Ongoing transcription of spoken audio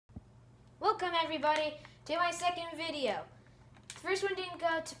Welcome everybody to my second video. The first one didn't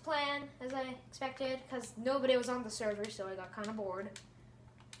go to plan as I expected because nobody was on the server, so I got kind of bored.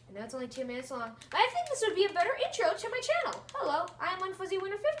 And now it's only 2 minutes long. I think this would be a better intro to my channel. Hello, I'm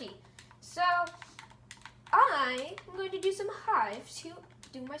UnfuzzyWinner50. So, I am going to do some Hive to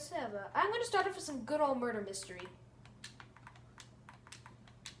do my server. I'm going to start off with some good old murder mystery.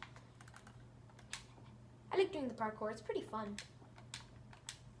 I like doing the parkour, it's pretty fun.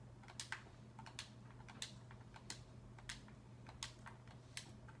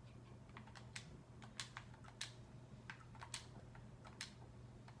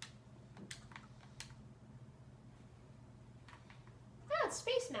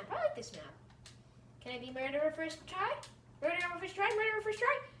 Space map. I like this map. Can I be murderer first try? Murderer first try? Murderer first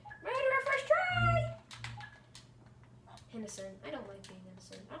try? Murderer first try! Innocent. I don't like being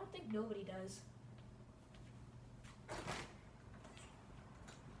innocent. I don't think nobody does.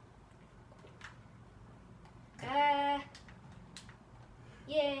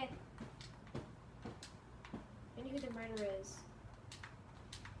 Yeah. I know who the murderer is.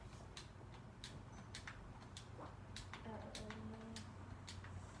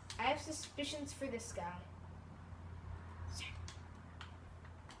 I have suspicions for this guy.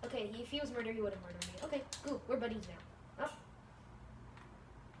 Okay, if he was murdered, he would have murdered me. Okay, cool. We're buddies now. Oh.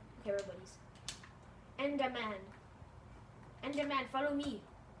 Okay, we're buddies. Enderman. Enderman, follow me.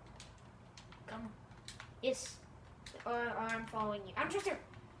 Come. Yes. Or I'm following you. I'm Trustor.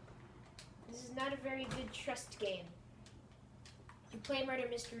 This is not a very good trust game. You play murder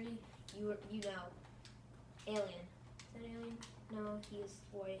mystery, you know. Alien. Is that alien? No, he is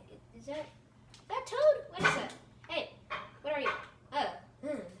boy. Is that Toad? What is that? Hey, what are you?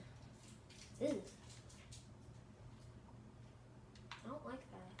 Ew. I don't like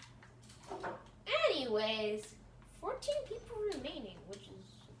that. Anyways, 14 people remaining, which is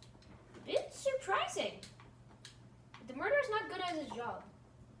a bit surprising. The murderer's not good at his job.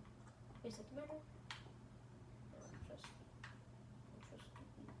 Is that the murderer?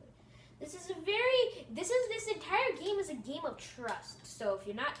 This entire game is a game of trust. So if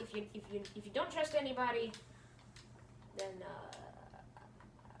you don't trust anybody, then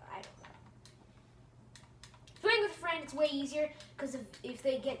I don't know. Playing with a friend, it's way easier because if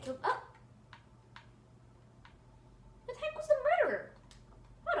they get killed. Oh, what the heck was the murderer?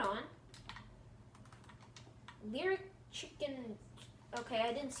 Hold on. Lyric chicken. Okay,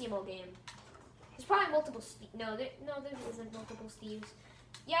 I didn't see him all game. There's probably multiple. No, there isn't multiple Steves.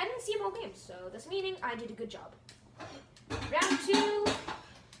 Yeah, I didn't see him all game, so that's meaning I did a good job. Round 2,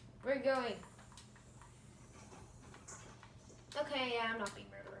 we're going. Okay, yeah, I'm not being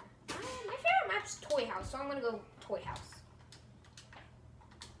murderer. My favorite map's Toy House, so I'm gonna go Toy House.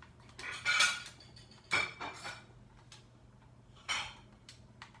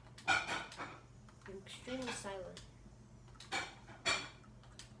 I'm extremely silent.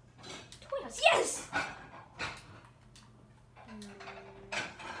 Toy House, yes!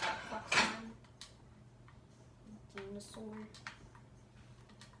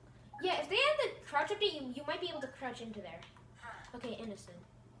 Yeah, if they had the crouch update, you might be able to crouch into there. Okay, innocent.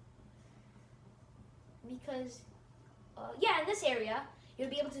 Because, yeah, in this area, you'll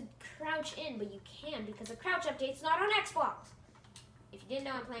be able to crouch in, but you can because the crouch update's not on Xbox. If you didn't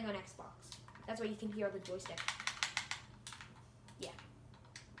know, I'm playing on Xbox. That's why you can hear the joystick. Yeah.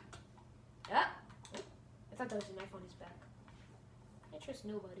 Ah! I thought that was a knife on his back. I trust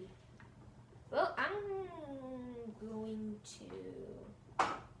nobody. Well, I'm going to...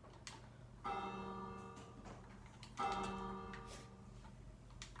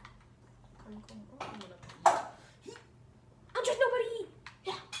 I'm just nobody!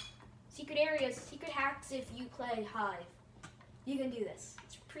 Yeah. Secret areas, secret hacks if you play Hive. You can do this.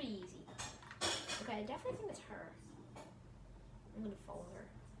 It's pretty easy. Okay, I definitely think it's her. I'm going to follow her.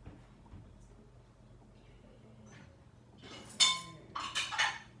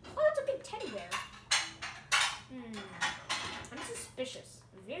 Teddy bear. I'm suspicious.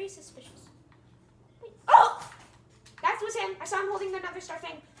 Very suspicious. Wait. Oh! That was him. I saw him holding another star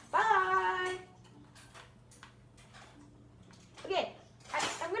thing. Bye! Okay.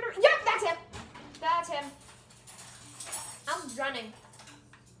 I'm gonna... Yep, that's him. That's him. I'm running.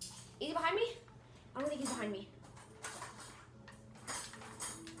 Is he behind me? I don't think he's behind me.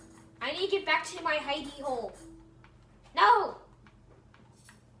 I need to get back to my hidey hole. No!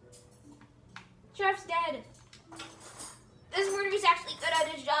 Sheriff's dead. This murderer's actually good at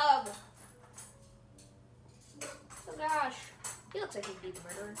his job. Oh gosh. He looks like he'd be the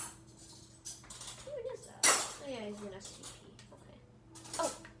murderer. Who is that? Oh yeah, he's an SCP. Okay.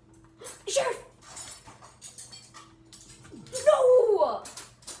 Oh! Sheriff! No!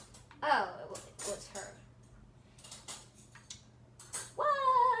 Oh,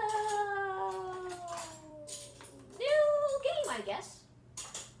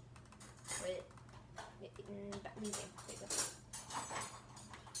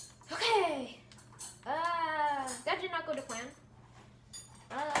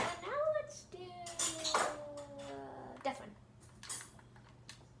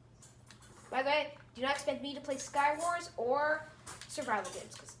 Do not expect me to play Sky Wars or survival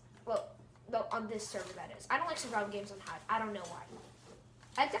games. Well, on this server that is. I don't like survival games on Hive. I don't know why.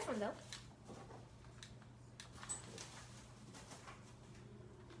 I like that one though.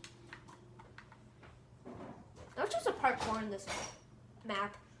 Let's choose a parkour in this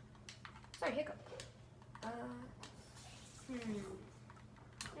map. Sorry, hiccup.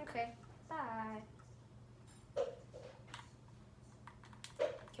 Okay, bye.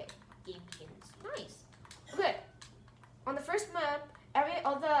 Okay, game begins. Nice. Okay. On the first map,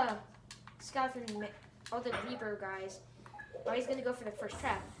 all the skeleton, all the Reaper guys, are always gonna go for the first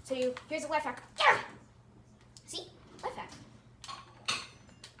trap. So here's a life hack. Yeah! See? Life hack.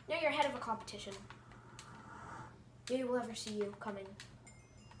 Now you're ahead of a competition. Maybe we'll ever see you coming.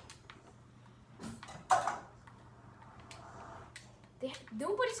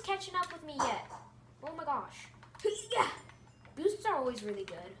 Nobody's catching up with me yet. Oh my gosh. Yeah. Boosts are always really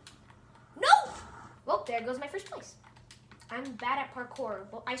good. No! Well, there goes my first place. I'm bad at parkour.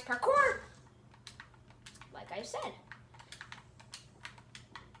 Well, ice parkour! Like I said.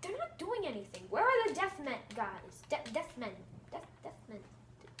 They're not doing anything. Where are the deathmen guys? Deathmen.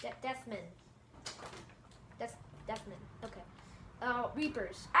 Okay.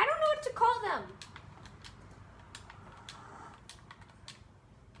 Reapers. I don't know what to call them.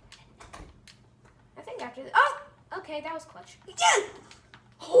 I think after the... Oh! Okay, that was clutch. Yeah!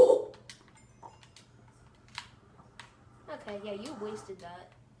 Oh! Okay, yeah, you wasted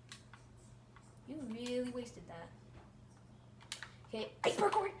that. You really wasted that. Okay, ice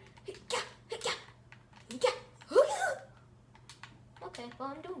parkour! Okay, well,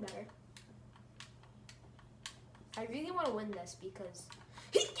 I'm doing better. I really want to win this because...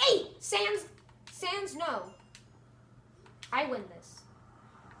 Hey! Sans, no. I win this.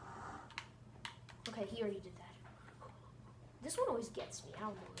 Okay, he already did that. This one always gets me. I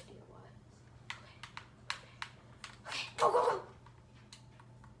don't know what to do. Okay, go, go, go.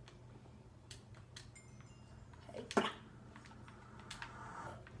 Okay.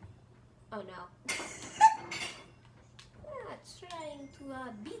 Oh no. Trying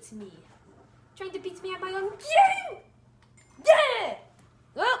to beat me. Trying to beat me at my own game! Yeah!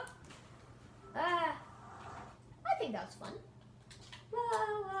 Well, I think that was fun.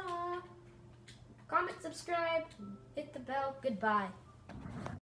 Comment, subscribe, hit the bell. Goodbye.